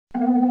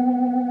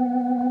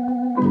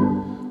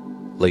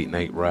Late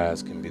night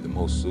rides can be the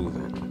most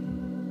soothing.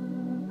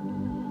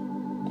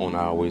 On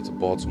our way to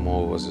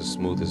Baltimore was as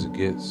smooth as it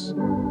gets.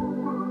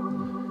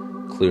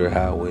 Clear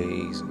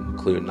highways and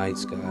clear night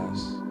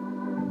skies.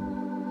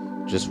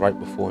 Just right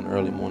before an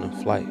early morning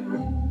flight.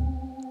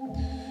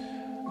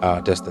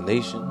 Our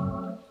destination,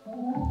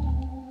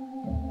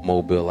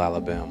 Mobile,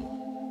 Alabama.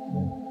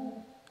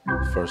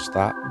 First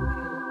stop,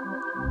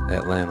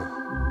 Atlanta.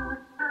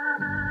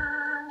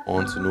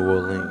 On to New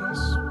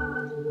Orleans.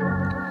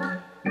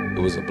 It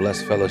was a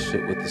blessed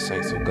fellowship with the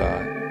saints of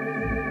God.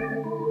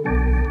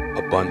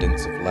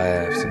 Abundance of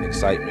laughs and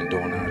excitement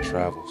during our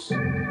travels.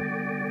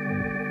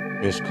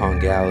 Mishkan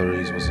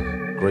Galleries was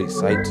a great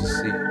sight to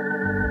see.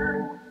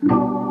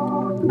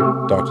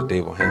 Dr.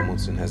 David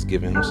Hamilton has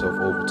given himself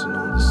over to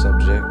knowing the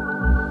subject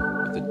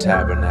of the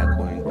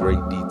tabernacle in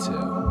great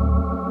detail,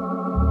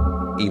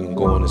 even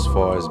going as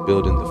far as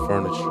building the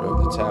furniture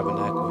of the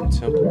tabernacle and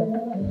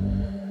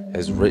temple,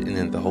 as written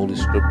in the Holy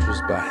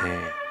Scriptures by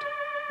hand.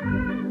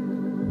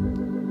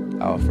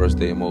 Our first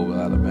day in Mobile,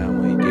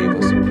 Alabama, he gave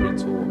us a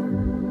pre-tour.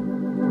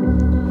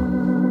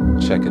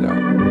 Check it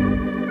out.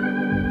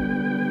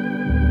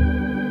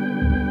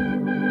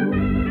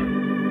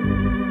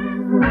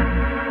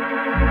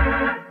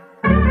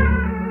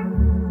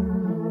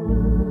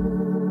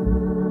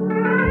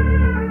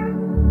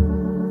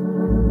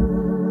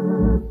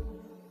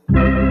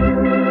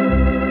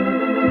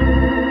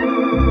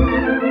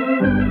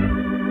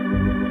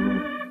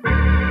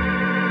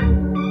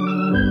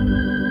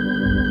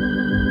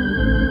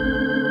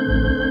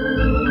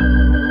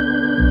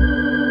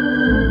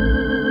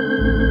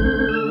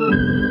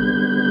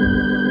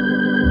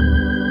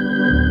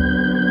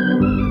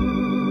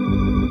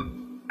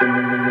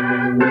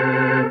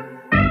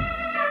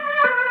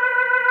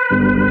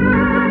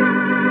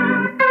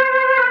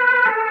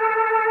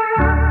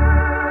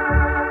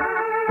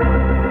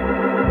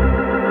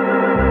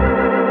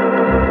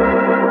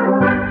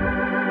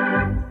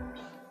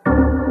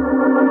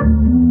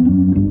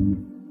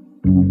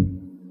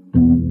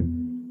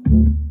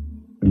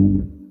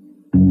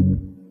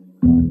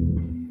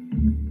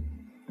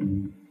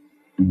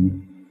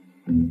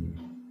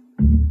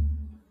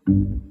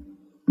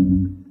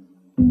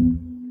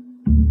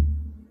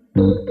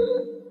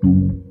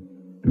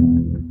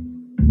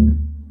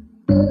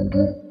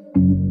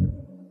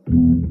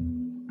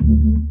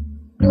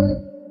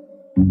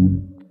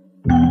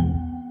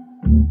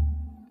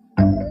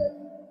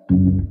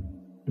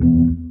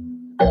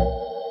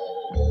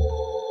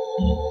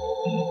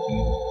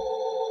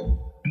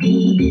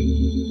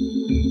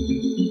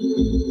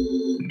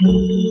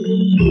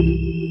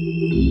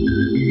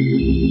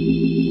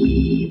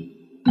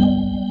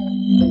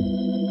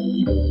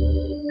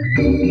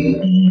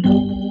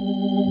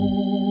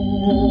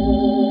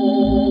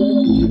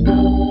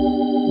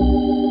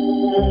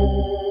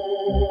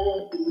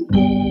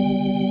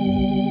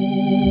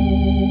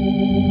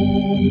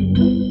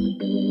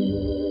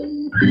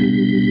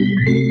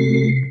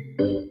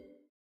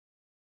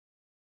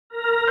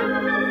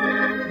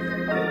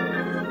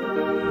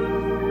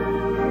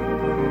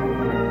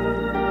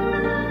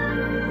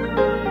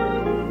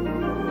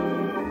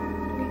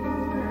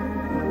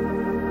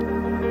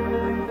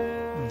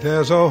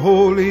 There's a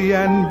holy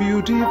and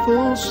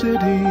beautiful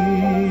city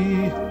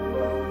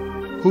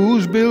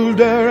whose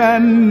builder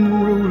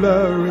and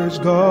ruler is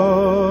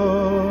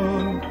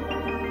God.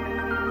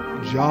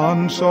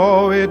 John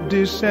saw it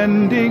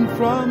descending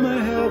from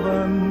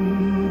heaven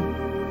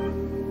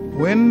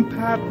when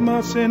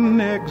Patmos in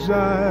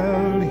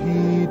exile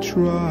he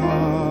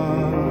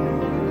trod.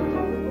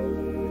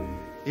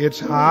 Its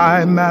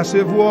high,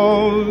 massive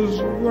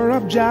walls were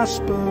of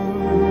jasper.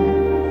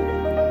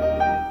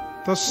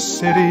 The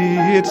city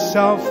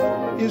itself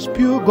is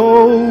pure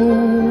gold.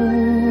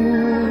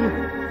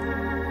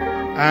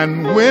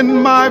 And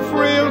when my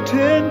frail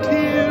tent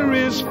here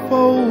is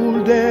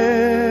folded,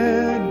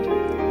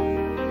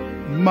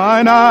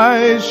 mine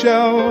eyes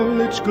shall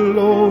its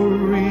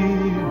glory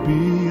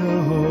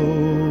behold.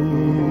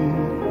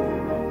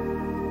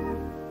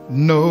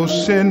 No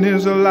sin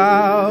is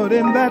allowed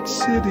in that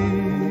city,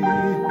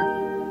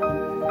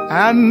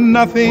 and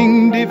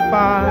nothing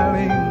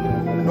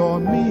defiling nor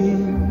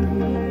mean.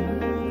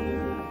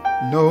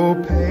 No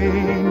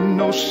pain,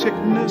 no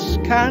sickness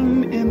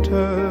can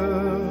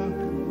enter.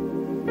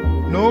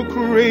 No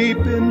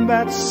crape in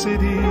that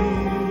city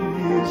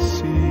is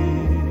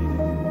seen.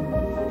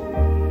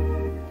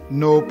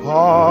 No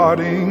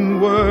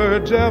parting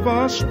words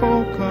ever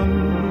spoken.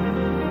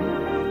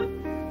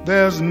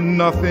 There's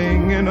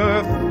nothing in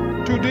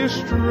earth to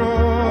destroy.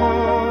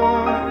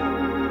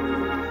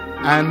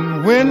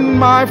 And when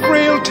my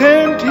frail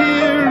tent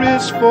here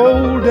is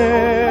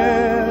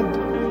folded,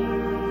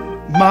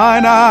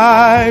 mine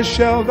eyes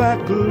shall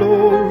that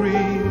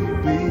glory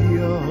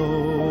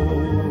behold.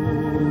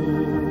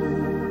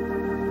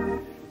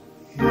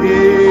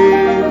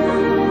 In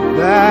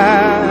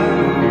that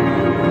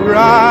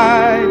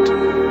bright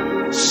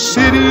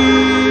city,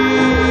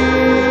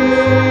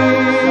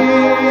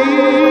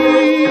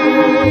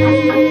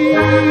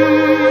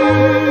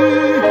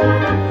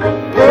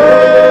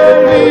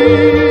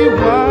 early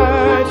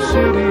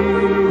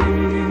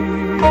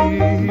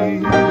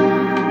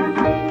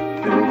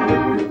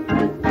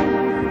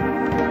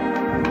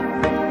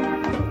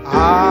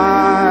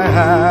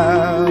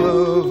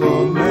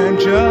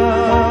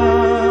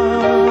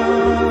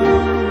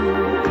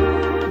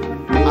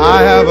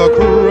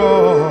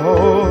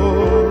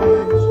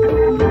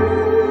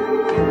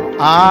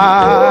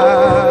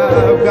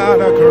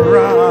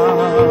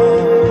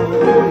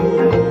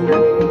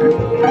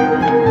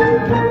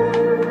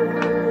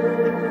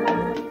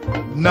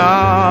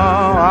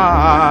Now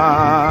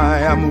I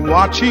am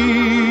watching,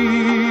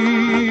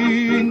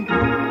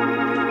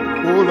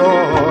 oh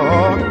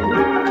Lord,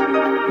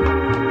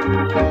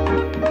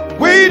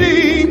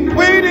 waiting,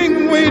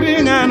 waiting,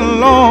 waiting and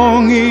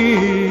longing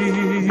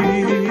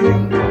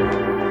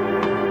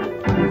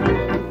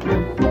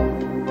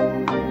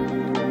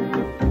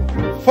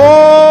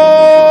for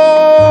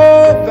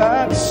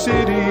that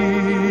city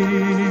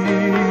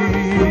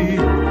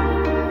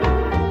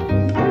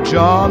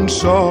John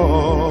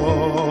saw.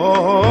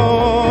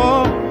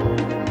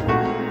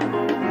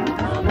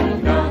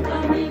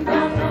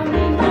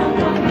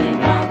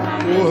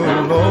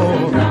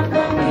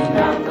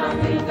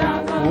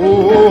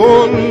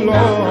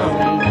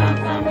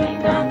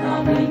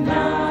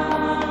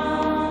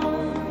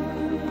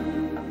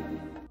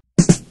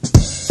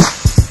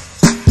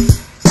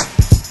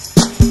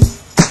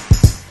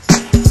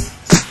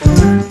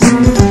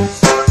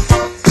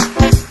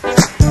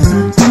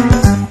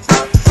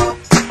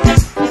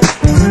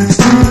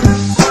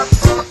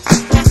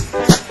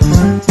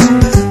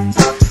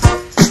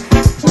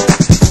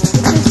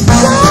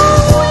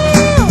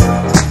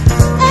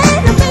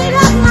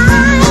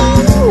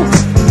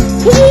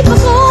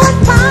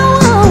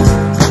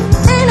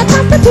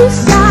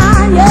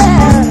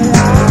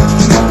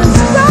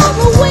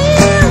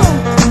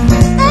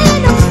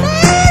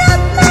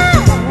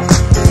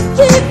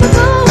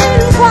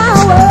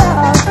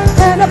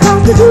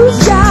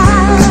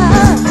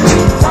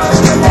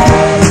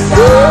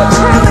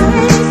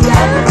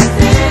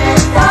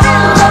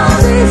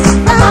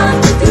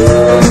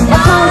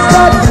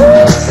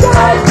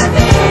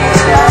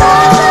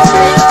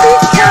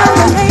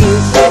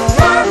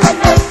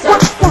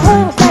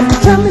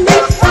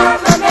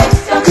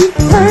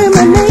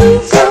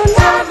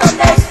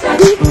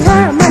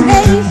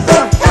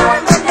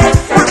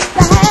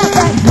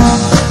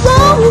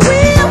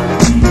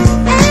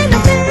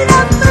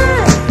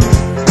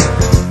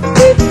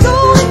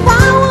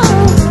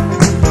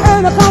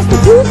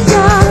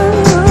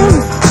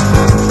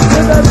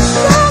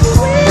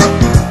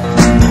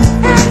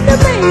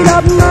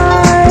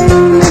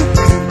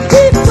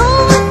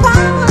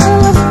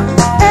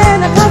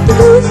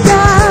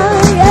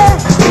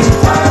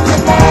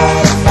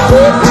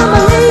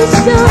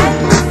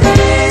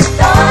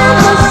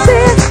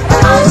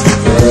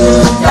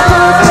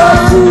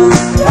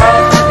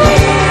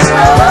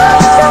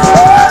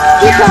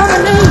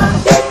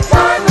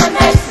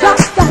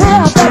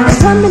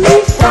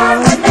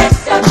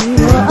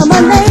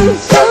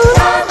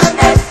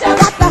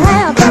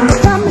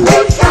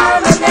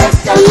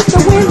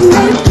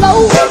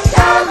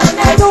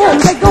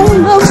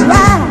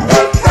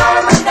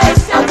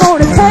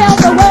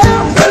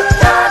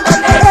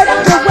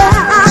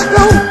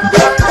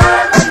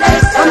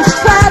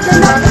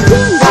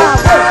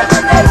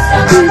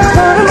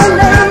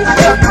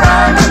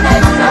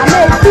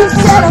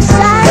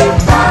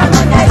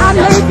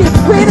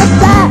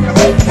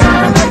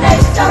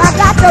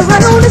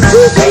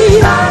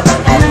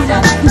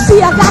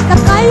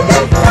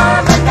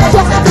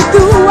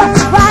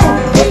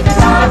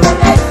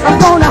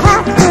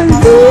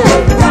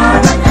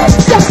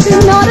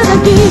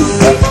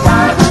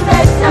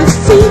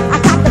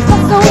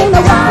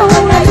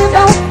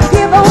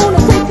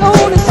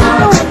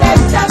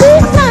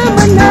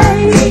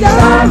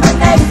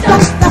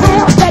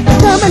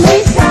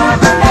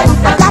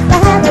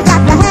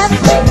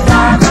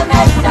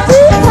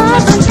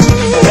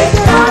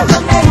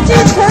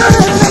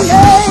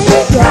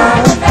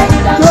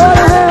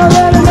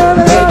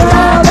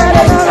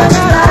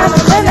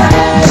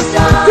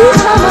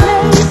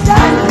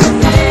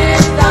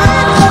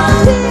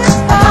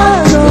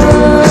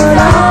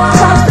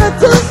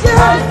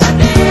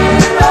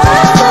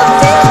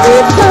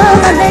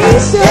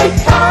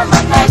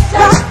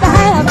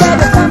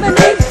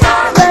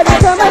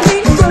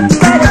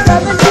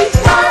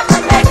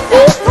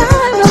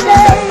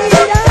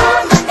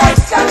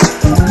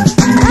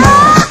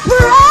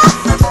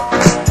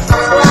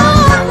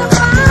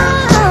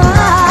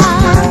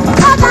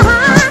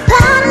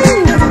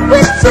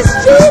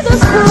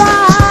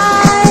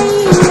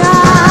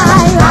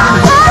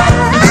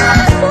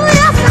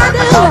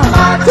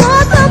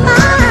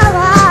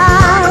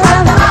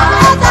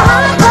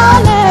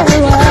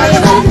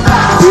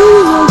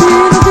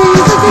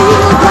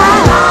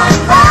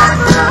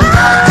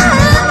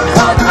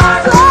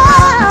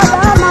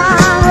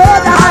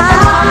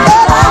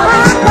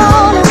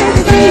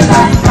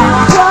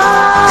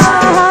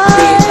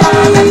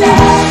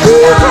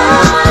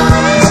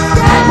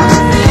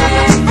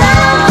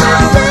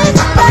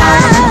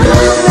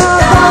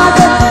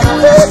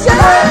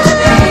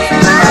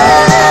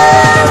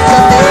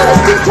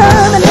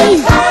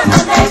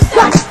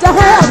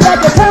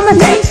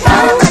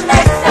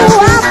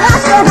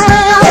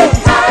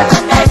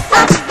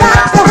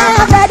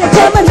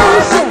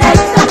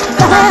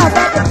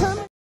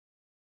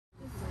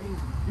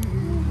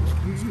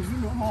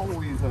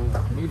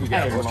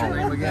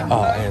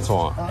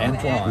 Antoine.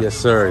 Antoine. Yes,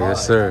 sir.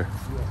 Yes, sir.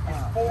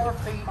 4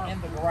 feet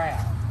in the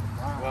ground.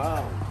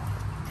 Wow.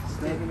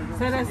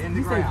 So that's,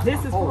 you say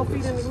this is 4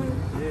 feet in the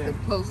ground? The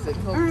post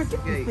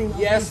gate.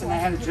 Yes, and I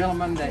had a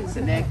gentleman that's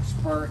an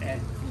expert at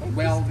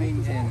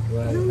welding and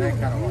that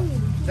kind of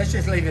work. Let's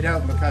just leave it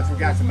open because we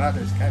got some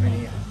others coming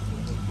in.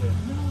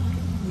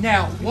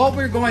 Now, what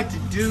we're going to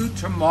do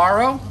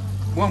tomorrow,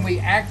 when we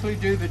actually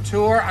do the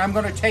tour, I'm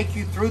going to take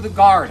you through the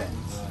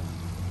gardens.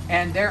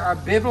 And there are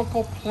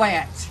biblical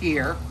plants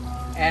here.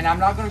 And I'm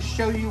not going to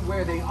show you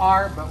where they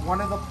are, but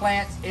one of the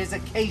plants is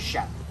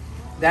acacia.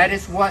 That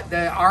is what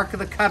the Ark of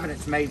the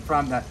Covenant's made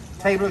from. The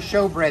table of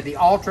showbread, the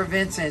altar of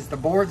incense, the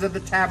boards of the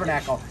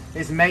tabernacle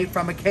is made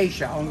from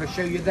acacia. I'm going to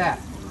show you that.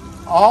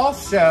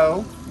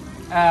 Also,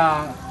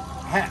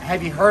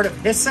 have you heard of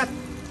hyssop?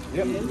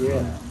 Yep.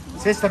 Yeah.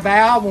 Sister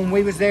Val, when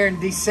we was there in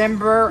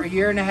December a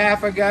year and a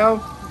half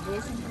ago,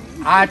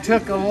 I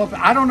took a little,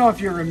 I don't know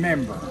if you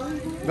remember,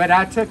 but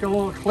I took a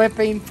little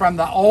clipping from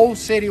the old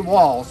city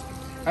walls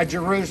of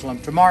Jerusalem.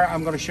 Tomorrow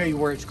I'm going to show you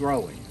where it's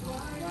growing.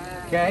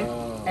 Okay?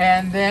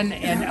 And then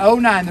in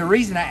 09, the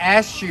reason I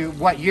asked you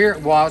what year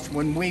it was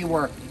when we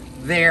were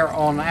there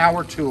on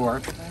our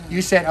tour,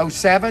 you said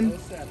 07?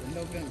 07,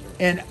 November.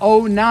 In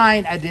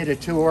 09, I did a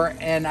tour,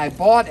 and I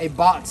bought a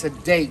box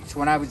of dates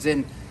when I was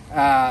in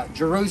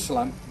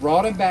Jerusalem,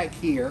 brought them back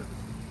here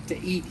to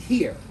eat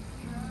here.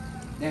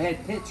 They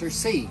had pits or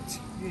seeds.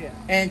 Yeah.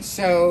 And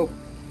so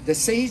the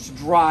seeds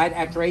dried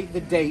after I ate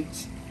the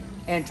dates,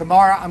 and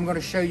tomorrow I'm going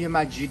to show you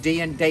my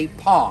Judean date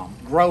palm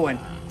growing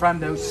from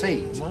those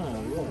seeds.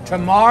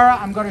 Tomorrow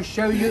I'm going to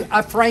show you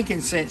a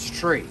frankincense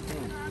tree.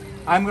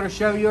 I'm going to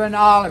show you an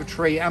olive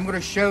tree. I'm going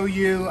to show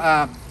you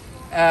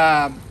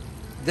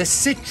the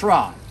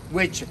citron,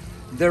 which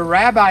the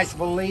rabbis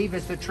believe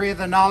is the tree of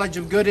the knowledge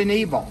of good and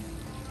evil.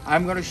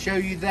 I'm going to show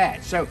you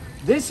that. So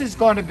this is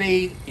going to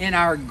be in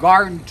our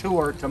garden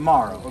tour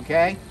tomorrow,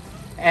 okay?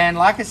 And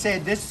like I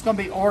said, this is going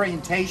to be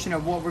orientation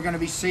of what we're going to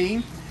be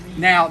seeing.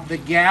 Now, the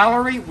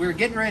gallery, we're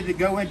getting ready to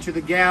go into the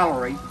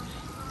gallery.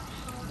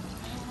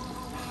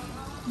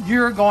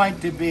 You're going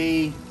to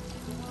be,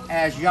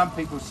 as young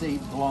people see,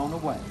 blown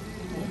away.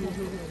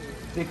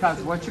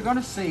 Because what you're going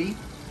to see,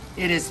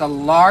 it is the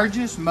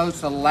largest,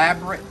 most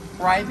elaborate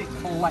private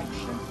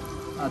collection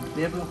of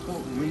biblical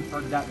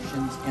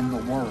reproductions in the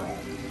world.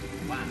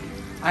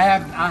 I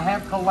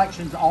have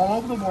collections all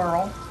over the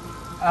world.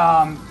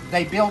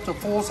 They built a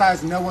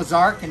full-size Noah's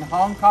Ark in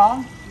Hong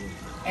Kong.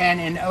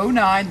 And in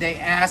 09, they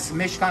asked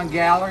Mishkan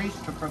Galleries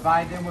to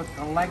provide them with a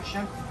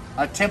collection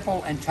of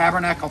temple and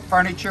tabernacle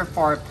furniture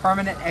for a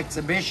permanent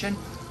exhibition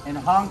in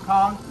Hong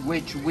Kong,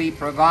 which we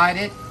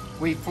provided.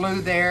 We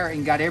flew there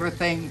and got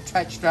everything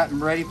touched up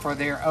and ready for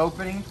their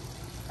opening.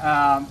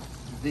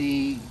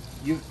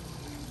 You've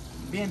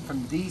been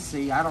from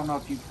DC, I don't know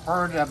if you've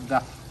heard of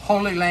the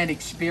Holy Land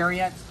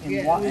Experience in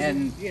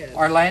Yes.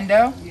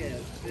 Orlando.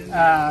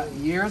 Yes.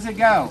 Years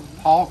ago,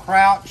 Paul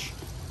Crouch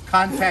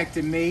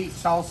contacted me,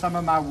 saw some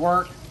of my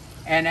work,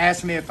 and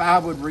asked me if I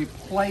would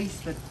replace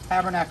the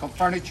tabernacle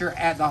furniture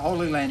at the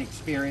Holy Land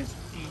Experience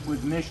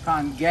with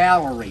Mishkan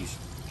Galleries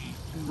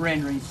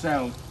rendering.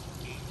 So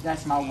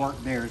that's my work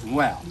there as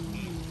well.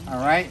 All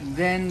right. And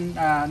then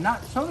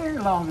not so very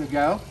long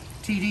ago,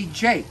 T.D.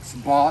 Jakes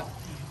bought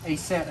a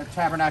set of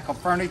tabernacle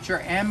furniture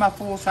and my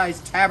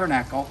full-size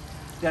tabernacle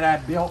that I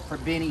built for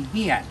Benny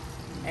Hinn.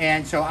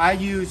 And so I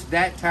used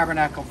that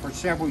tabernacle for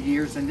several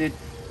years, and then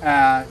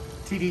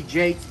T.D.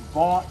 Jakes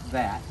bought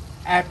that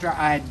after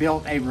I had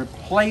built a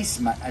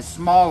replacement, a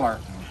smaller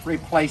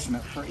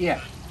replacement for it.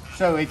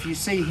 So if you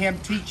see him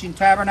teaching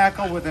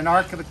tabernacle with an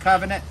Ark of the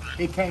Covenant,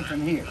 it came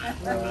from here.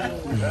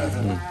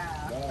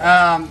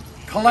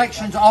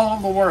 Collections all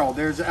over the world.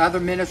 There's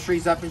other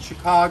ministries up in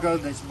Chicago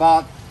that's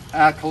bought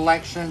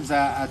collections.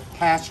 A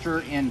pastor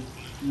in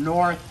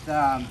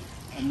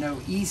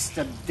east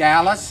of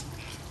Dallas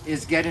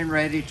is getting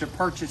ready to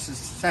purchase a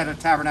set of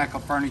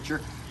tabernacle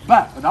furniture.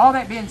 But with all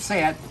that being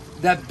said,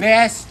 the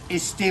best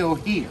is still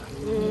here.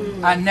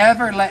 I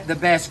never let the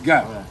best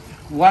go.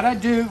 What I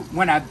do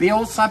when I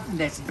build something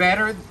that's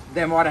better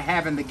than what I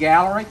have in the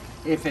gallery,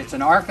 if it's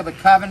an Ark of the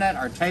Covenant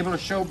or a table of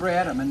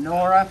showbread, a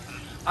menorah,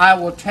 I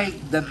will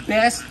take the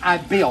best I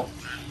built,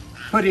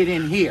 put it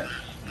in here.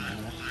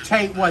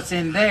 Take what's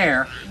in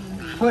there,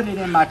 put it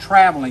in my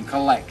traveling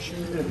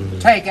collection.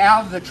 Take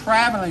out of the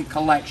traveling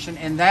collection,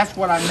 and that's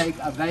what I make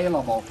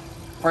available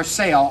for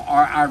sale, or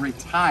I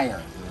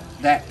retire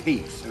that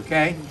piece,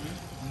 okay?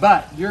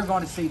 But you're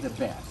going to see the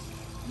best.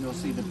 You'll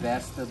see the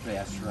best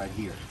right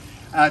here.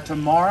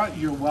 Tomorrow,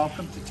 you're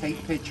welcome to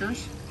take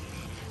pictures.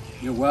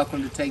 You're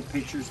welcome to take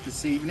pictures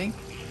this evening.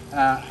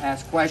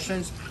 Ask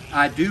questions.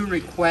 I do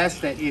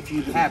request that if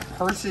you have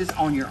purses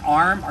on your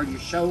arm or your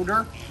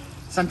shoulder,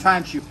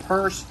 sometimes your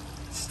purse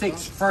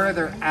sticks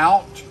further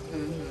out,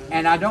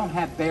 and I don't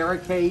have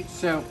barricades,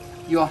 so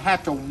you'll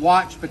have to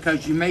watch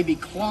because you may be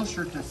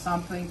closer to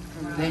something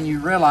than you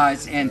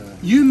realize, and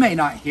you may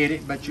not hit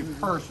it, but your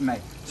purse may.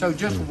 So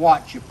just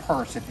watch your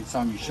purse if it's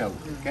on your shoulder,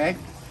 okay?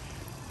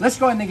 Let's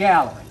go in the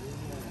gallery.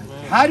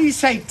 How do you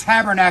say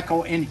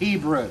tabernacle in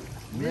Hebrew?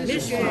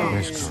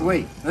 Mishkan.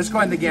 Sweet. Let's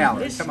go in the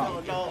gallery. Come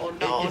on. No.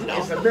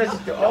 It's a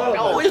message to all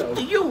of us. It's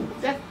to you.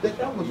 That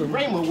was a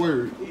Rhema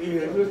word.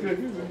 Yeah, look at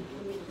you.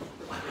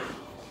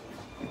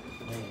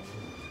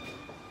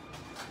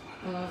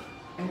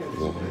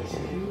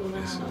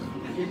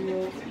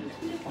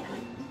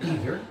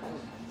 Either.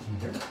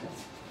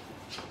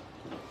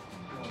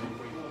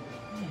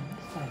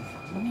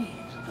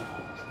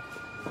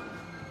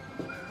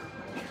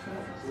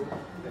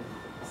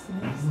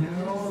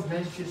 No,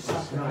 that's just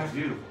something I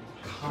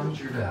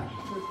conjured up.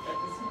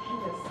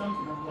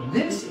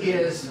 This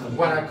is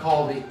what I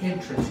call the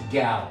entrance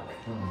gallery.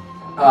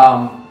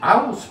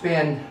 I will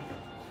spend,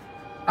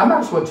 I might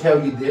as well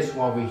tell you this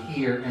while we're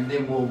here, and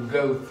then we'll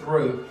go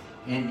through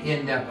and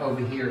end up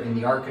over here in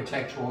the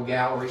architectural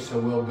gallery, so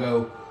we'll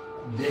go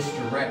this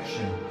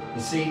direction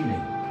this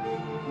evening.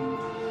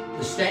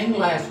 The stained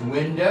glass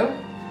window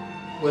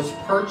was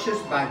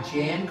purchased by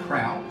Jan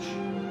Crouch,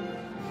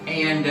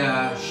 and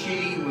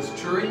she was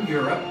touring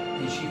Europe,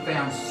 and she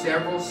found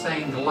several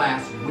stained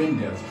glass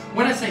windows.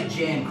 When I say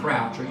Jan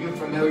Crouch, are you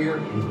familiar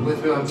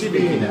with who I'm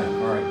speaking of?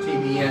 All right,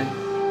 TBN,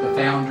 the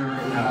founder,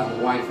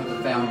 the wife of the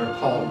founder,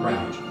 Paul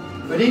Crouch.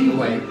 But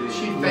anyway,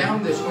 she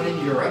found this one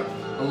in Europe,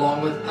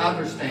 along with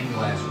other stained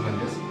glass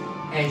windows,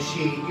 and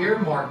she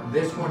earmarked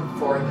this one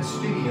for the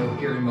studio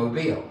here in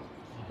Mobile.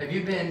 Have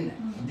you been,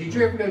 did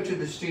you ever go to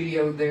the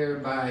studio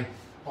there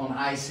on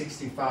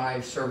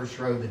I-65 Service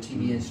Road, the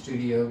TBN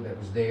studio that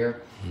was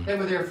there? They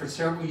were there for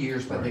several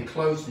years, but they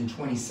closed in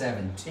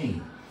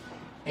 2017.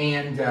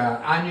 And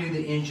I knew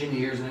the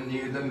engineers and I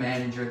knew the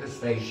manager of the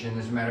station.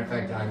 As a matter of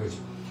fact, I was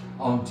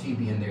on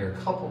TBN there a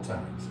couple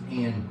times.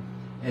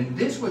 And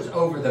this was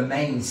over the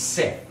main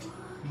set.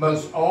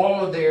 Most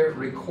all of their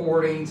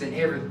recordings and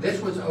everything,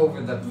 this was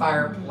over the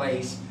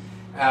fireplace.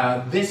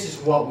 This is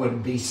what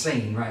would be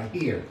seen right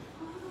here.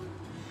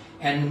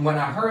 And when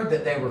I heard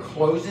that they were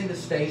closing the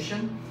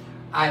station,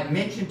 I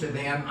mentioned to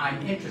them,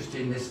 I'm interested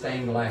in this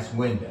stained glass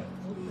window.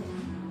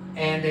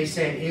 And they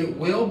said, it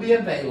will be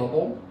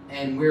available,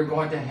 and we're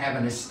going to have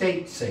an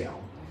estate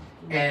sale.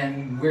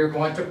 And we're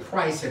going to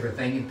price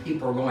everything, and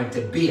people are going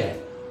to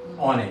bid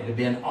on it. It'll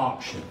be an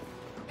auction.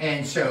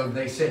 And so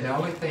they said, the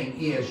only thing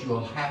is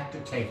you'll have to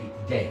take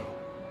it down.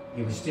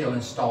 It was still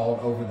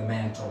installed over the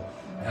mantle,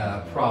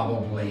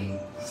 probably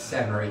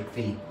 7 or 8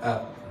 feet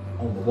up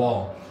on the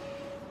wall.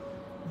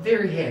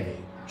 Very heavy,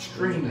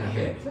 extremely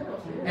heavy.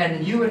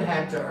 And you would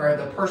have to, or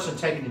the person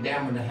taking it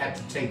down would have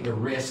to take the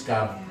risk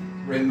of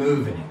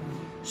removing it.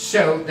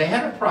 So they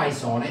had a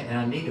price on it, and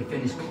I need to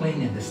finish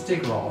cleaning the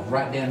sticker off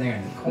right down there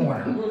in the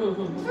corner.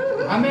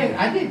 I mean,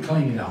 I did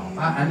clean it off.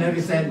 I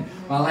noticed that in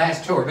my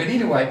last tour. But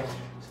anyway,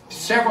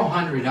 several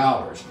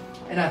 $100s.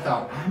 And I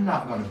thought, I'm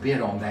not going to bid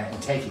on that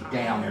and take it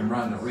down and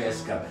run the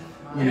risk of,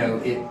 you know,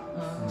 it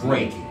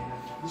breaking.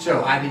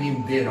 So I didn't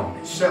even bid on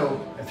it. So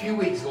a few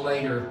weeks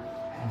later,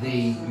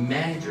 the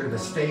manager of the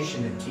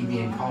station at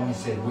TBN called me and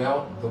said,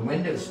 well, the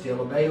window's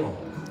still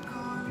available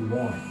if you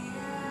want it.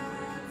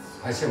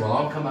 I said, well,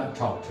 I'll come up and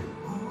talk to you.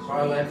 So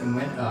I left and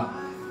went up,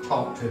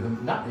 talked to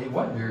them. It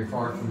wasn't very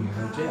far from your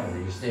hotel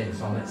where you stayed. It's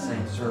on that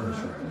same service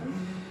road.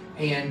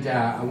 And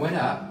I went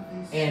up,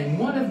 and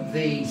one of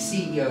the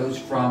CEOs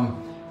from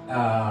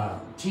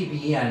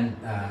TBN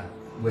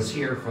was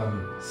here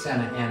from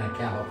Santa Ana,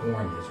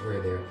 California, is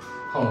where their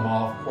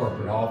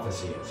corporate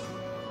office is.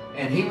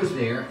 And he was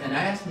there, and I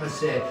asked him, I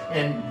said,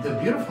 and the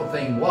beautiful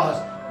thing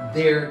was,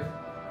 their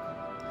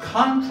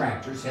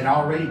contractors had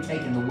already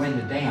taken the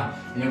window down,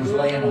 and it was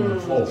laying on the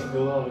floor.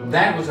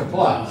 That was a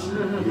plus.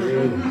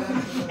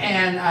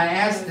 And I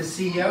asked the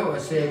CEO, I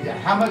said,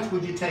 how much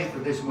would you take for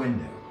this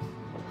window?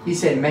 He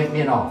said, make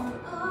me an offer.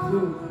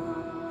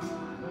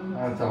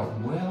 I thought,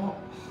 well,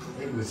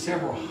 it was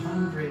several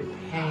hundred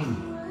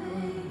hanging.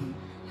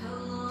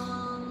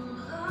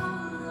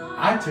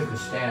 I took a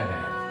stab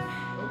at it,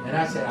 and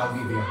I said, I'll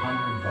give you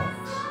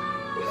 $100.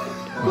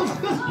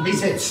 He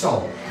said,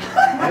 sold.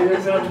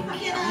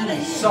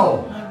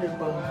 Sold.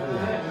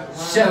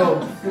 So,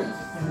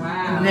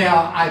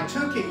 now I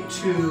took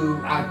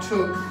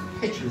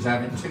pictures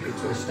of it and took it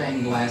to a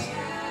stained glass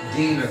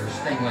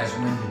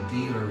window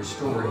dealer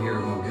store here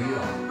in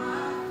Mobile.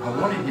 I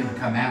wanted him to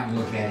come out and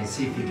look at it and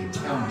see if he could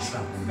tell me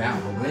something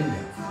about the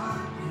window.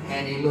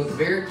 And he looked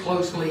very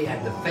closely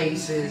at the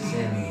faces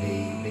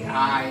and the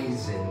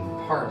eyes and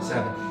parts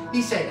of it.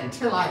 He said,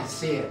 until I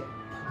see it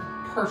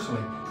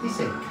personally, he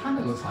said, it kind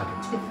of looks like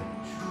a Tiffany.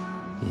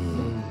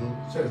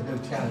 So there's no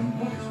telling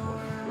what it's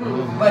worth.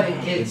 But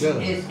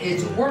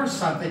it's worth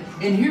something.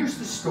 And here's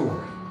the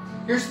story.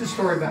 Here's the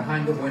story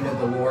behind the window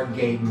the Lord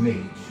gave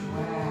me.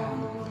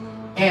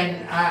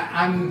 And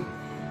I'm,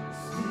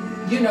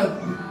 you know,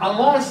 a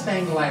lot of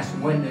stained glass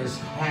windows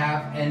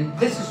have, and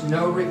this is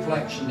no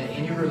reflection to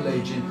any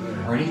religion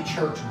or any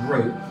church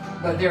group,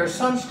 but there are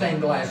some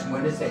stained glass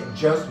windows that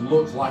just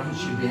looks like it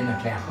should be in a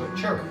Catholic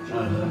church.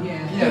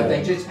 You know,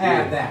 they just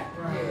have that.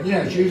 You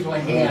know, it's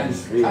usually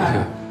hands.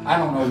 I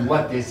don't know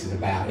what this is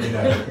about, you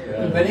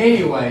know. But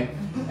anyway,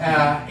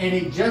 and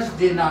it just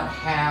did not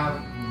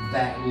have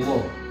that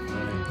look.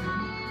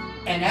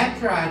 And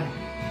after I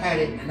had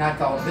it, and I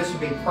thought this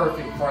would be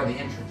perfect for the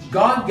entrance,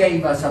 God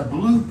gave us a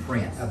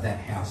blueprint of that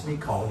house, and He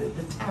called it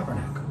the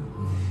tabernacle.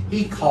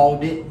 He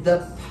called it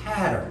the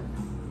pattern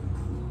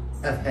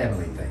of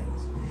heavenly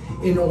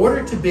things. In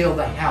order to build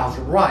the house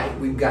right,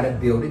 we've got to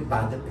build it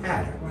by the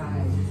pattern.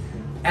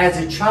 As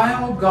a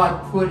child,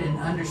 God put an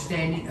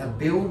understanding of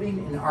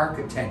building and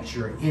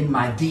architecture in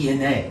my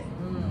DNA.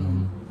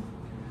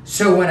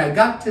 So when I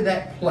got to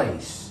that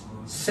place,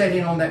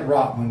 sitting on that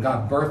rock, when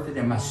God birthed it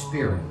in my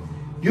spirit,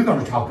 you're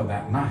going to talk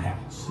about my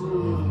house.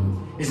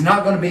 It's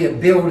not going to be a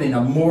building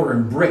of mortar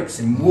and bricks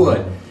and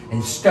wood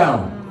and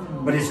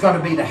stone, but it's going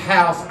to be the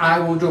house I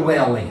will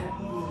dwell in.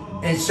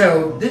 And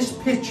so this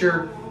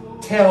picture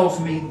tells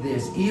me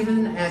this.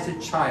 Even as a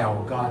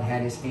child, God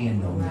had his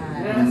hand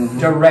on me,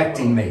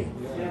 directing me.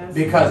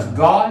 Because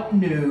God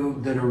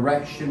knew the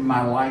direction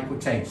my life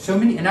would take. So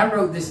many, and I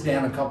wrote this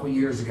down a couple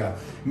years ago.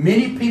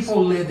 Many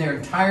people live their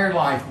entire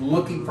life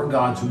looking for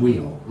God's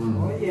will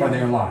for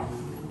their life.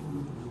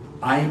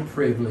 I am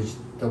privileged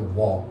to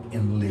walk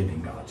and live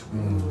in God's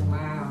will.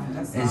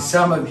 And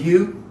some of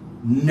you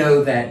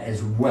know that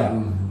as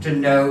well. To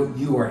know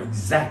you are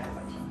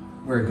exactly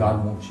where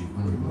God wants you.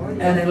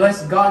 And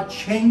unless God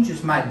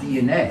changes my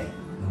DNA,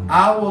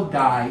 I will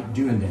die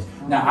doing this.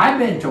 Now, I've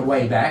been to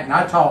way back, and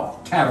I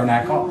taught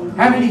Tabernacle.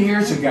 How many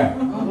years ago?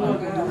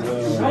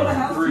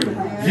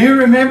 You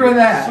remember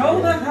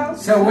that?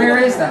 So where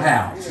is the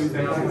house?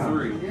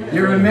 2003.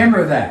 You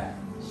remember that?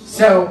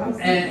 So,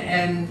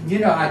 and you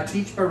know, I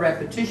teach by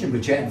repetition,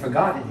 but you hadn't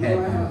forgotten it,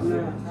 had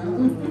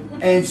you?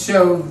 And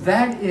so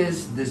that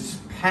is this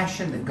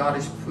passion that God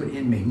has put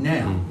in me.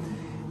 Now,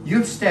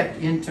 you've stepped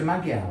into my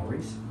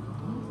galleries,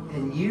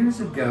 and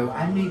years ago,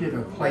 I needed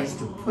a place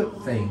to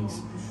put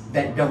things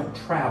that don't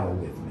travel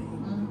with me.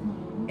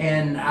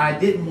 And I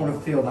didn't want to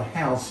fill the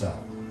house up.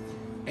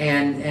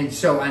 And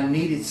so I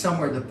needed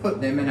somewhere to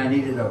put them, and I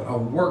needed a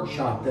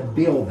workshop to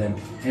build them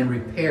and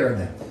repair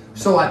them.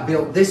 So I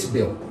built this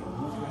building.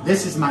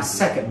 This is my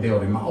second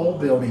building. My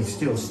old building is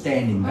still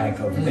standing back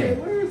over there.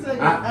 Wait a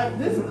second.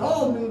 This is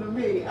all new to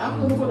me.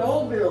 I'm looking for the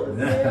old building.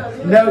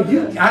 No,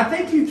 I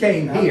think you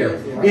came here.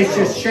 It's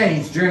just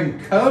changed. During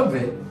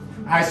COVID,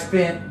 I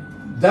spent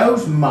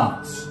those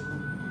months,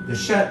 the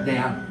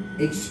shutdown,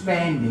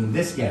 expanding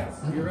this gallery.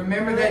 You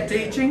remember that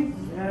teaching?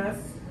 Yes.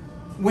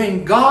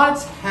 When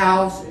God's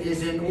house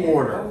is in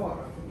order,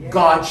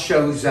 God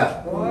shows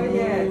up. Oh,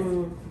 yes.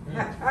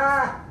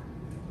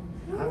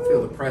 I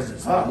feel the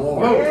presence of the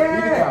Lord.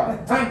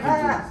 Thank you,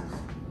 Jesus.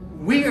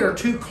 We are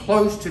too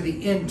close to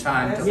the end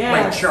time to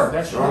play church.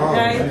 That's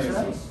right.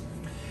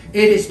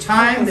 It is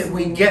time that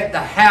we get the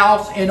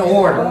house in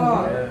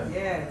order.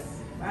 Yes.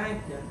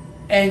 Thank you.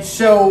 And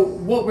so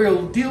what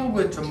we'll deal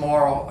with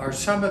tomorrow are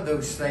some of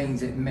those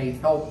things that may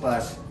help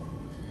us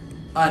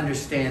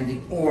understand the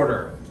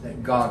order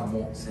that God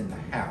wants in the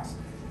house.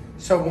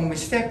 So when we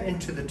step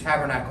into the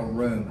tabernacle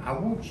room, I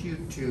want you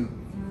to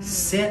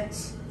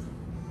sense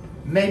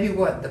maybe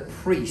what the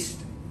priest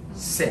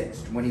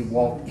sensed when he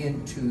walked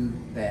into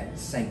that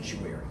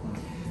sanctuary.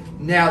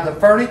 Now, the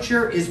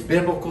furniture is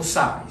biblical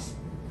size.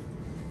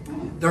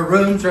 The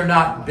rooms are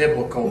not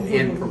biblical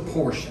in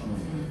proportion.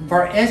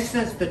 For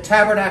instance, the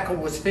tabernacle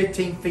was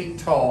 15 feet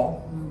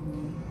tall.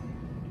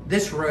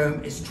 This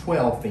room is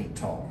 12 feet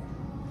tall.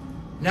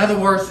 In other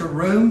words, the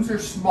rooms are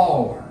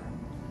smaller,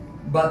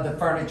 but the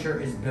furniture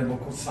is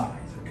biblical size,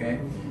 okay?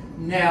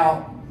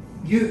 Now,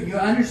 you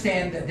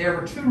understand that there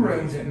were two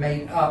rooms that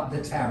made up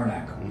the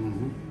tabernacle.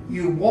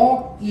 You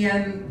walk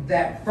in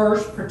that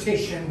first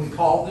partition we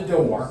call the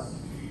door,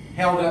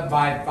 held up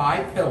by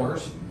 5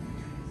 pillars.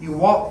 You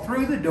walk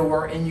through the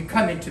door and you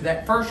come into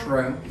that first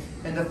room,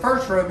 and the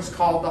first room is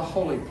called the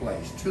holy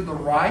place. To the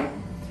right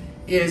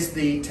is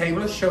the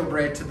table of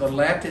showbread. To the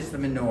left is the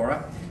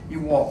menorah.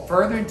 You walk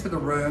further into the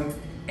room,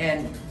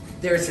 and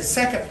there's a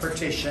second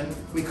partition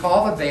we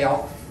call the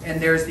veil, and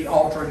there's the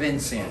altar of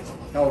incense,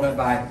 held up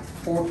by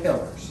 4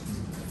 pillars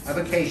of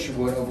acacia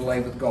wood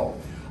overlaid with gold.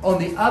 On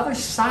the other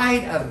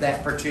side of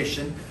that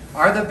partition,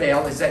 or the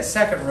veil, is that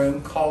second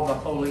room called the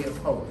Holy of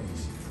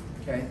Holies.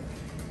 Okay?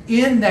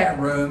 In that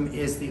room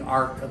is the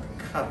Ark of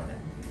the Covenant.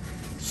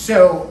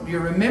 So, you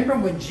remember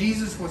when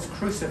Jesus was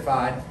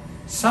crucified,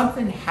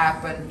 something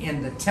happened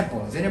in the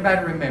temple. Does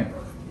anybody remember?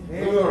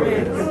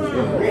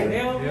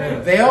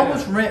 The veil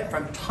was rent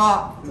from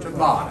top to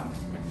bottom.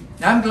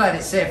 Now, I'm glad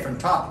it said from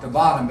top to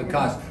bottom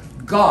because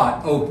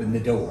God opened the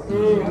door,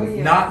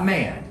 not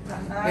man.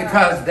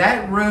 Because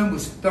that room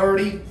was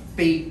 30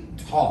 feet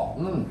tall.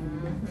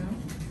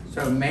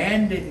 So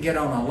man didn't get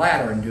on a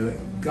ladder and do it.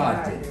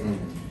 God did.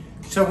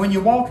 So when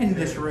you walk into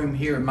this room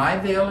here, my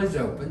veil is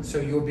open, so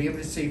you'll be able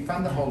to see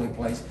from the holy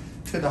place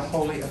to the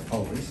Holy of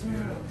Holies.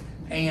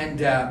 And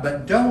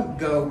but don't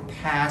go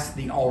past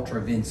the altar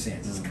of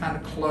incense. It's kind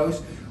of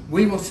close.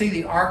 We will see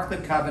the Ark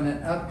of the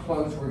Covenant up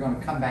close. We're going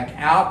to come back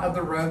out of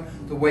the room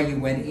the way you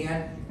went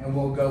in, and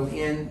we'll go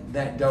in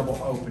that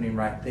double opening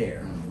right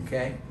there.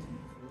 Okay?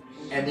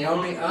 And the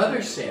only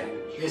other set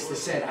is the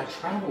set I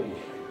travel with,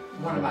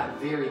 one of my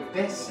very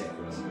best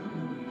sets.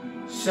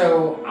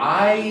 So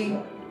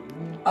I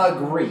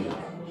agreed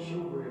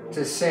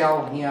to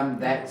sell him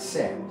that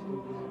set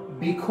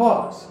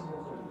because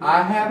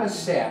I have a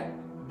set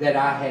that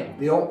I had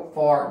built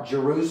for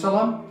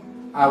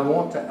Jerusalem. I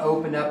want to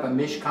open up a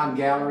Mishkan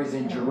Galleries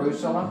in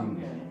Jerusalem.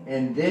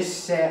 And this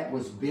set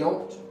was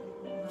built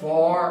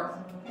for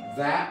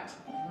that.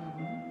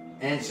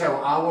 And so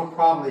I will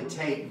probably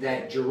take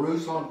that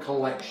Jerusalem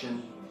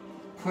collection,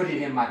 put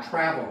it in my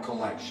travel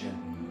collection,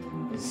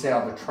 and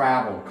sell the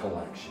travel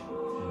collection.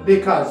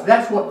 Because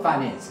that's what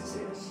finances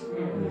is.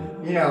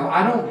 You know,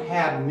 I don't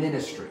have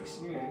ministries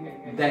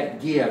that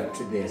give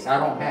to this. I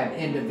don't have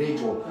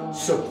individual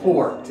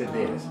support to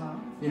this.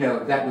 You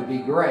know, that would be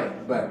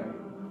great. But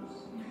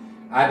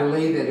I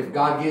believe that if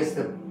God gives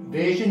the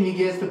vision, He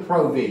gives the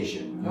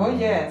provision. Oh,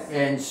 yes.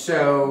 And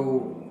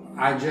so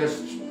I'm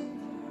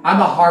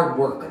a hard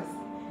worker.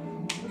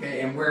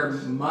 Okay, and where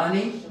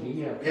money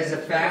is a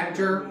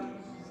factor,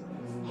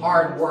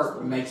 hard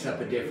work makes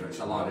up a difference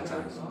a lot of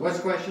times. What's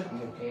the question?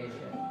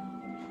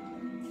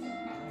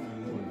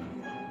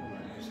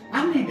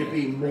 I need to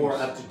be more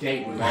up to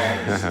date with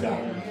all this stuff.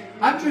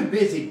 I'm too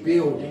busy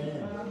building.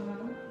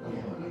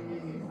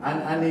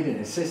 I need an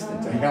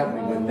assistant to help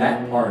me with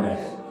that part of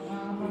it.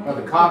 Well,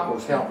 the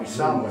cockles help me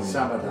some with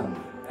some of the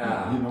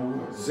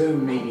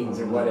Zoom meetings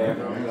or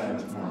whatever.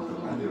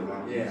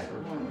 Yeah.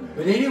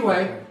 But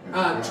anyway,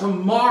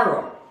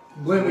 tomorrow,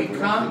 when we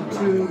come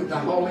to the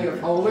Holy of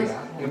Holies,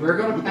 and we're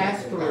going to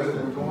pass through,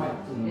 we're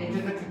going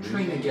into the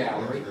Katrina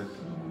Gallery.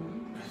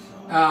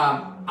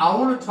 I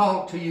want to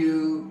talk to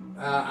you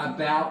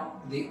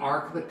about the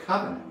Ark of the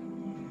Covenant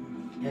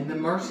and the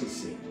mercy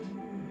seat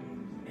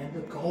and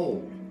the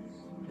gold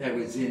that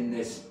was in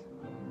this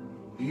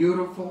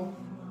beautiful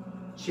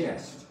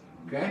chest.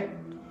 Okay?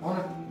 I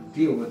want to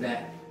deal with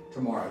that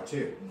tomorrow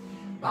too.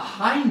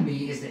 Behind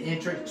me is the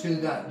entrance to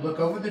the, look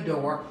over the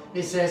door,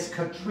 it says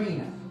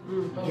Katrina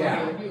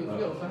Gallery.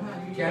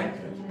 Okay?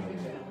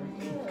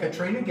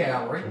 Katrina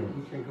Gallery.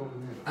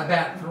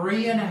 About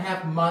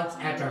 3.5 months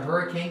after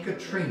Hurricane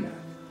Katrina,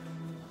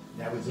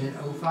 that was in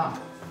 2005,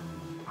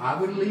 I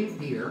would leave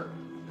here,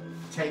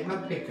 take my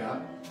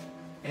pickup,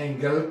 and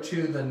go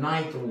to the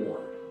 9th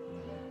Ward.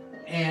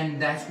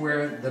 And that's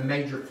where the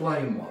major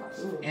flooding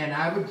was. And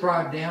I would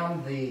drive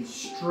down the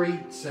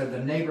streets of the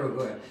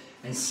neighborhood,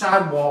 and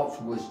sidewalks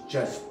was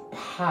just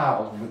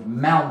piled with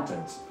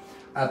mountains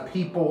of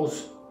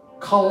people's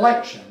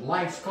collection,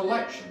 life's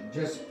collection,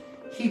 just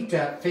heaped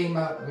up.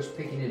 FEMA was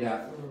picking it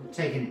up,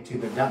 taking it to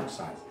the dump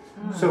sites.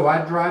 So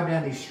I'd drive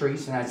down these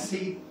streets and I'd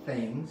see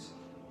things,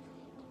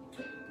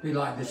 be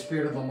like the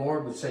Spirit of the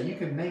Lord would say, you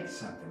can make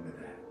something with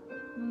that.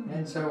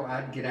 And so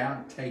I'd get out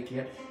and take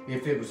it.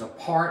 If it was a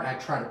part,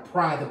 I'd try to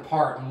pry the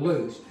part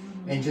loose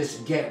and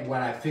just get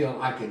what I feel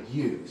I could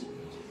use.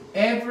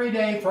 Every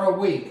day for a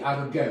week I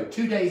would go.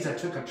 2 days I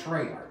took a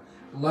trailer,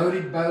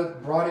 loaded both,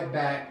 brought it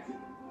back,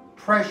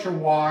 pressure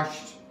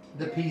washed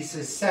the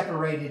pieces,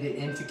 separated it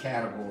into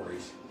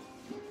categories.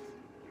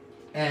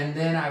 And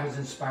then I was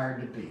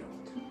inspired to build.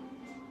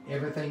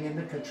 Everything in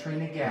the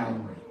Katrina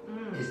Gallery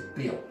is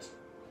built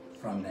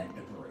from that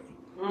debris.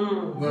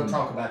 We'll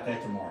talk about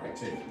that tomorrow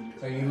too.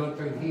 So you look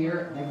through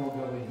here, then we'll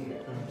go in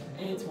here.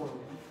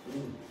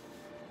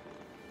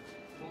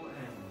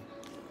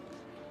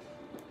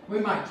 We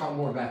might talk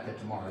more about that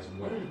tomorrow as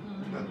well.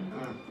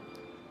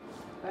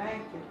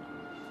 Thank you.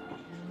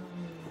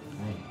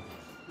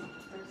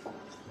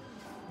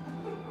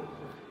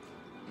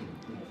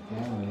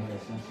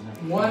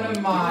 One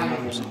of my,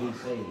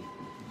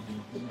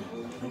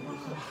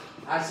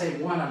 I say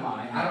one of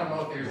mine, I don't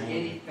know if there's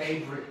any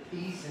favorite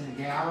piece in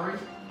the gallery.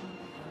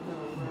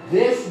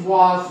 This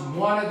was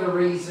one of the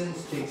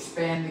reasons to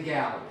expand the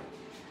gallery.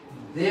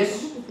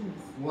 This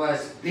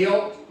was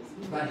built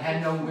but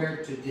had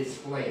nowhere to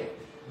display it.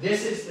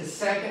 This is the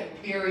second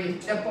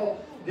period temple.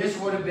 This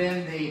would have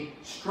been the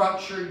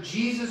structure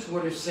Jesus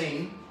would have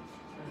seen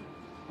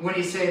when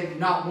he said,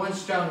 not one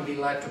stone be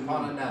left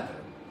upon another.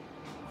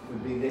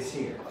 Would be this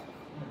here.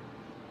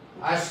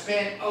 I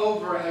spent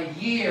over a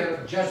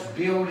year just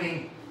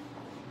building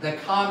the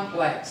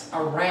complex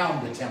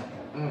around the temple.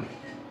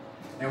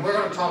 And we're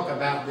going to talk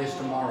about this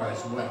tomorrow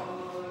as well.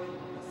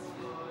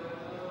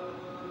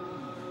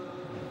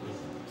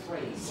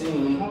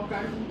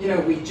 You know,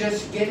 we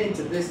just get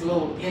into this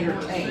little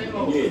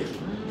entertainment. Yeah.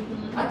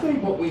 I tell you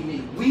what we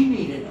need. We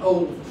need an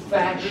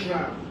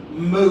old-fashioned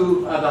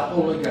move of the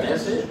Holy Ghost.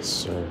 That's it.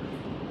 Sir.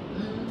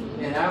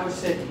 And I was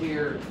sitting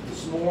here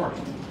this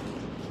morning,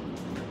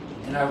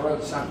 and I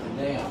wrote something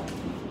down,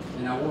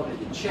 and I wanted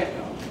to check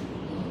on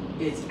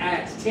it. It's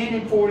Acts 10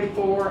 and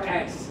 44,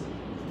 Acts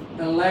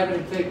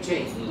 11 and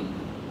 15.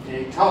 And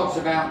it talks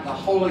about the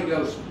Holy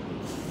Ghost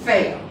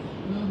fell.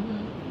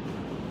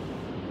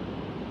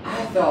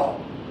 I thought,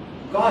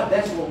 God,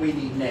 that's what we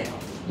need now.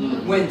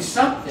 When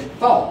something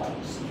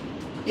falls,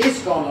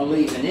 it's going to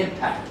leave an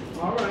impact.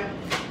 All right.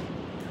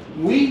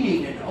 We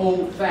need an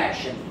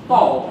old-fashioned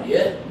fall of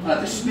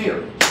the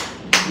Spirit,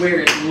 where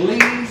it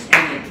leaves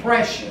an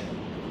impression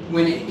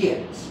when it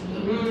hits.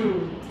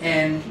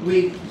 And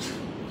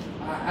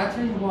I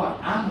tell you what,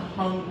 I'm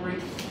hungry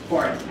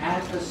for an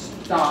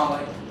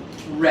apostolic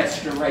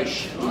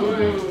restoration.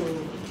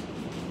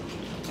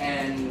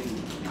 And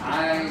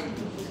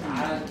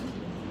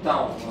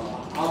thought,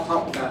 well, I'll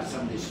talk about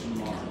some of this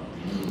tomorrow.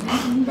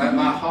 But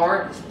my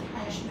heart is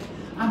passionate.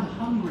 I'm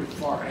hungry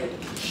for a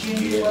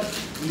genuine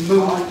move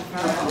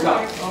of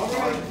God.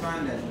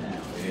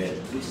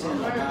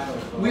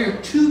 We're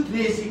too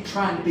busy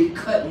trying to be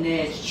cutting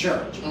edge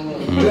church.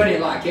 Doing it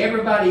like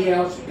everybody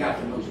else. We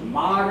got the most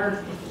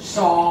modern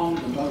song,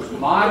 the most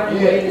modern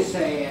way to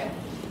say it,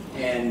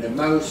 and the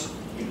most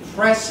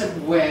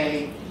impressive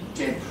way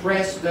to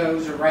impress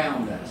those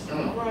around us.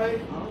 All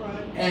right.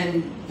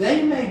 And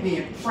they may be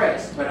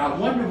impressed, but I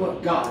wonder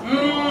what God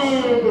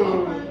thinks.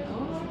 All right.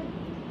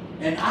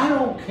 And I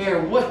don't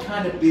care what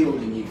kind of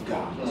building you've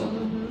got.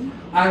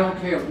 I don't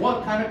care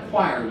what kind of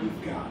choir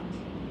you've got.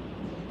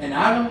 And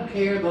I don't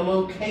care the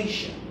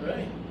location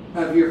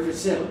of your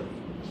facility.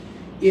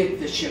 If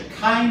the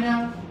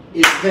Shekinah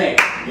is there,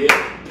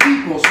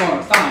 people's going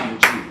to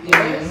find you.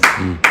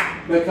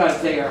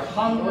 Because they are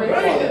hungry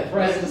for the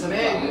presence of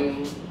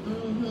God.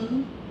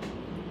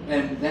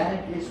 And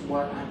that is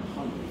what I'm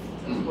hungry for.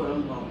 That's what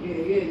I'm going.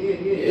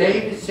 Yeah.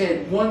 David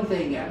said one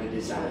thing I would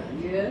desire.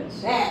 Yes.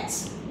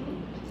 That's.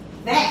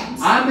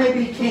 I may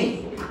be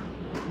king.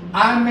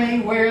 I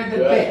may wear the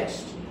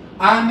best.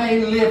 I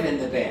may live in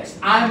the best.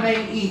 I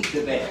may eat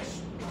the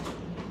best.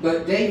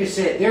 But David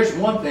said, there's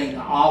one thing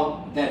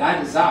that I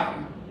desire.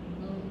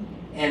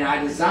 And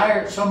I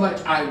desire it so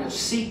much I will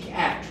seek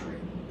after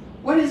it.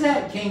 What is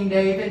that, King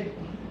David?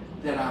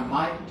 That I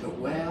might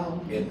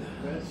dwell in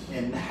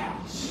the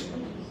house.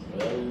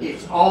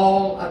 It's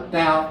all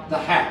about the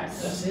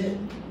house. That's it.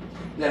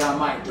 That I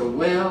might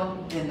dwell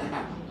in the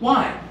house.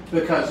 Why?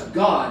 Because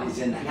God is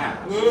in the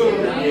house.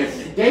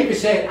 If David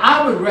said,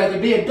 I would rather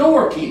be a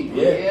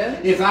doorkeeper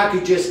if I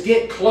could just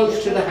get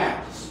close to the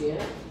house.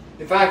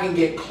 If I can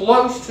get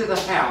close to the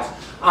house,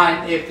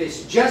 if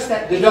it's just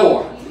at the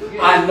door,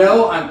 I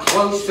know I'm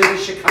close to the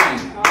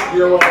Shekinah. You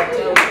know what I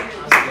tell you?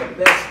 I said the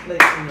best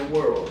place in the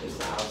world is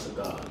the house of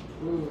God.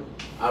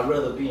 I'd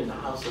rather be in the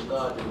house of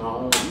God than my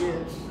own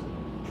house.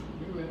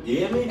 You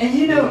hear me? And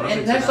you know,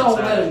 and that's all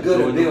well and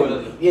good a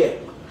building. Yeah.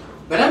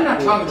 But I'm not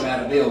talking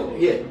about a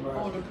building.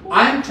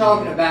 I'm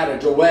talking about a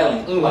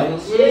dwelling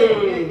place.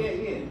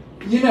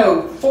 You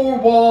know, 4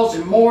 walls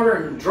and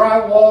mortar and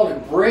drywall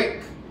and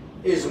brick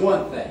is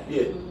one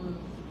thing.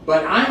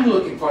 But I'm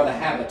looking for the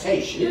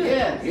habitation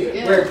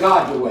where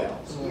God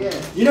dwells.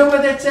 You know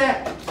where that's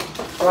at?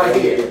 Right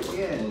here.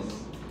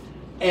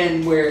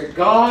 And where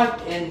God,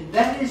 and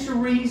that is the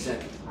reason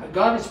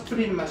God has put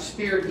in my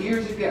spirit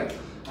years ago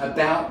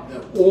about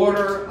the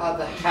order of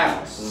the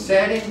house,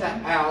 setting the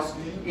house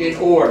in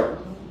order.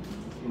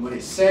 And when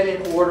it's set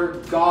in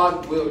order,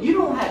 God will. You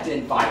don't have to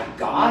invite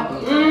God.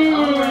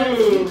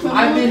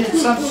 I've been in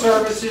some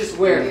services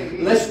where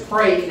let's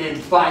pray and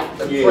invite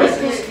the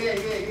presence.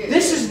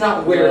 This is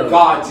not where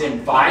God's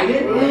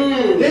invited.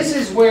 This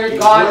is where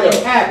God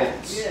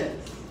inhabits.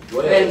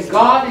 And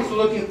God is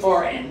looking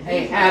for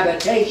a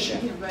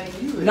habitation,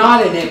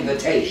 not an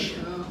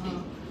invitation.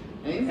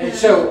 And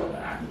so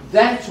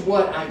that's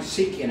what I'm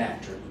seeking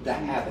after, the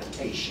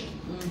habitation.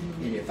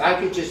 And if I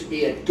could just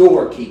be a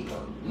doorkeeper,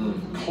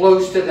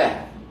 close to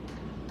that,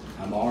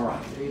 I'm all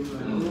right.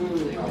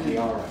 I'll be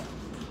all right.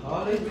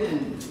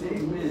 Amen.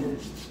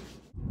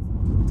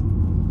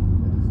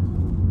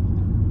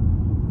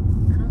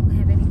 I don't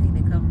have anything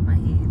to cover my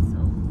head, so I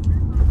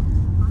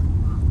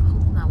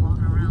hope I'm not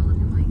walking around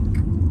looking like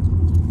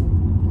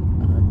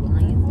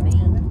lion's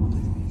mane.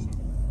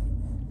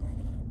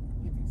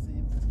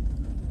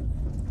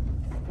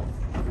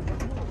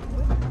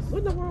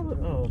 What the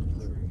world?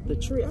 The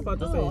tree. I'm about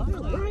to say,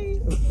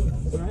 rain.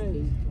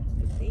 Right.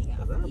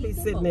 I'll be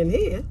sitting in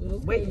here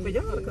waiting for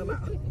y'all to come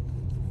out.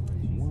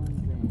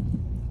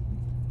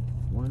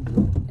 One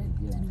door.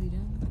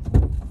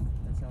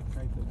 That's how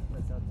tight it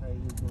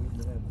is going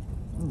to heaven.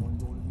 One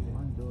door to get in.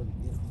 One door to get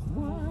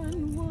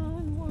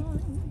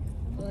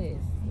in.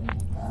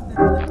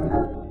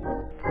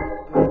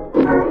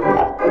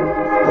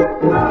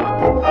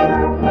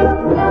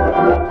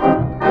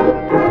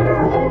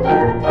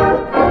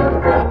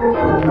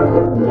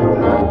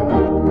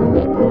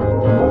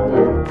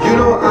 You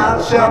know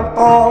I shall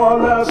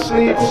fall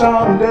asleep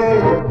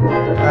someday,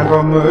 and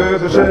from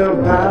earth I shall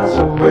pass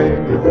away.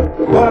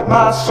 But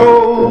my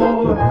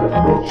soul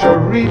shall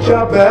reach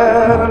a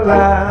better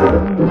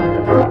land.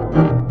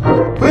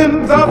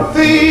 When the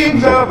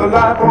things of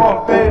life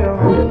all fail,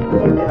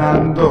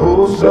 and the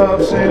hosts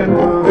of sin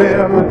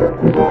prevail,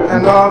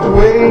 and God's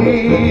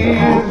ways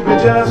we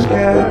just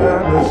can't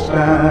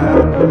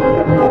understand.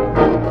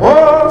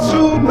 Oh,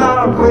 soon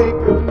I'll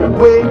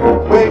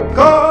wake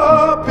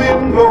up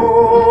in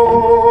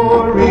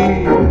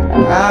glory,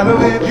 and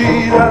with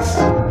Jesus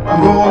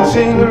I'm gonna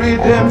sing the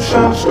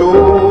redemption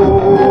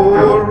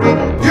story.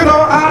 You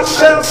know I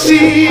shall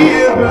see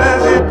His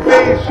blessed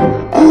face,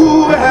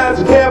 who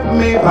has kept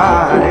me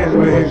by His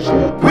grace.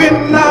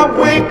 When I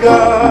wake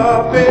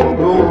up in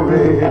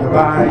glory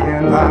by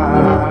and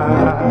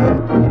by,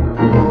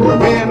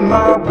 when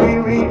my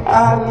weary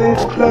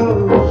eyelids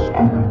close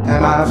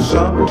and I've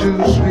sunk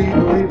to sweet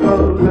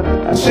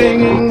repose,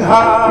 singing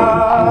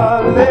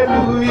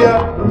hallelujah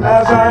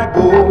as I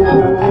go,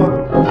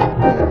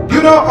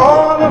 You know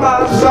all of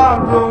my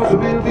sorrows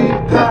will be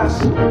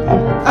past,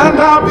 and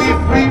I'll be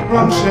free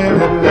from sin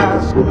at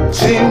last,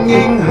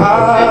 singing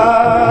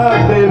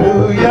hallelujah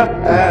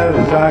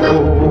as I go.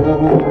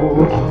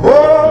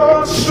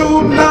 Oh,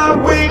 soon I'll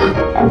wake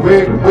up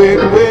in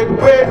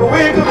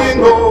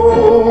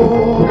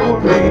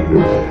glory,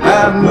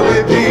 and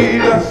with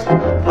Jesus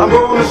I'm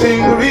gonna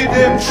sing the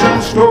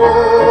redemption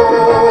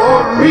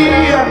story.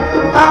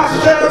 I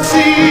shall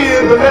see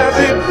his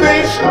blessed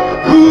face,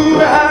 who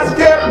has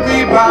kept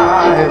me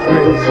by his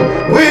grace,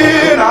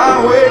 when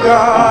I wake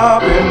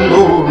up in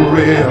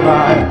glory.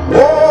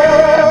 Oh,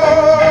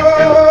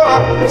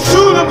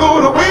 soon I'm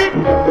gonna wake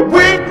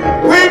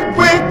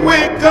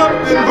up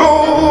in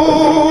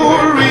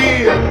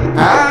glory,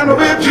 and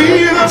with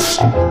Jesus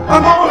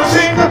I'm gonna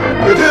sing the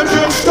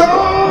redemption story.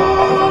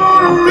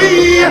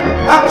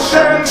 I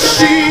shall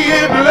see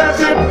his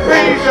blessed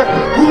face,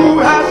 who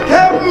has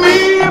kept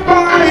me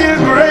by his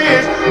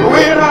grace,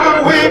 when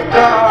I wake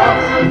up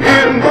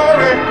in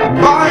glory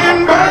by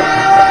and by.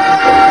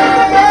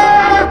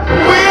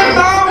 When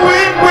I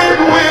wake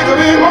up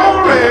in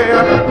glory,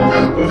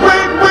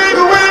 wake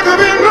up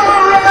in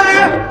glory,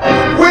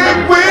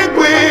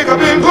 wake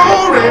up in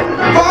glory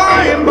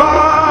by and by.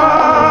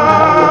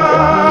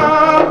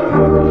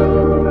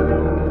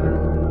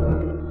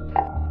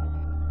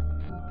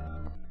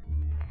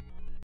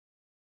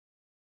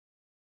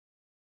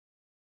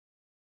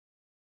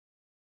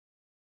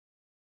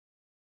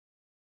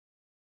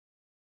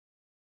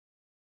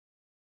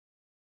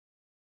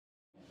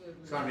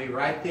 It's going to be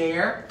right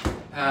there.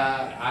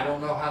 I don't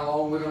know how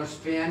long we're going to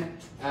spend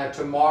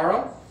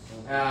tomorrow.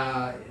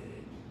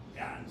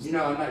 You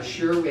know, I'm not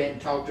sure. We hadn't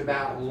talked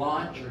about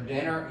lunch or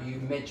dinner. You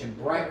mentioned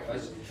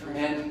breakfast.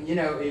 And, you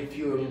know, if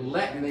you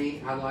let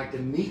me, I'd like to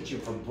meet you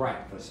for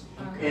breakfast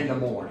in the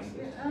morning.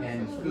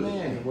 And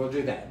we'll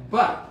do that.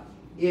 But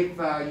if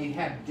you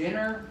have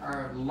dinner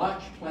or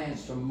lunch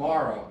plans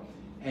tomorrow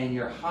and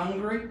you're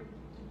hungry,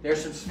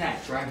 there's some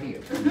snacks right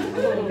here.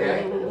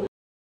 Okay?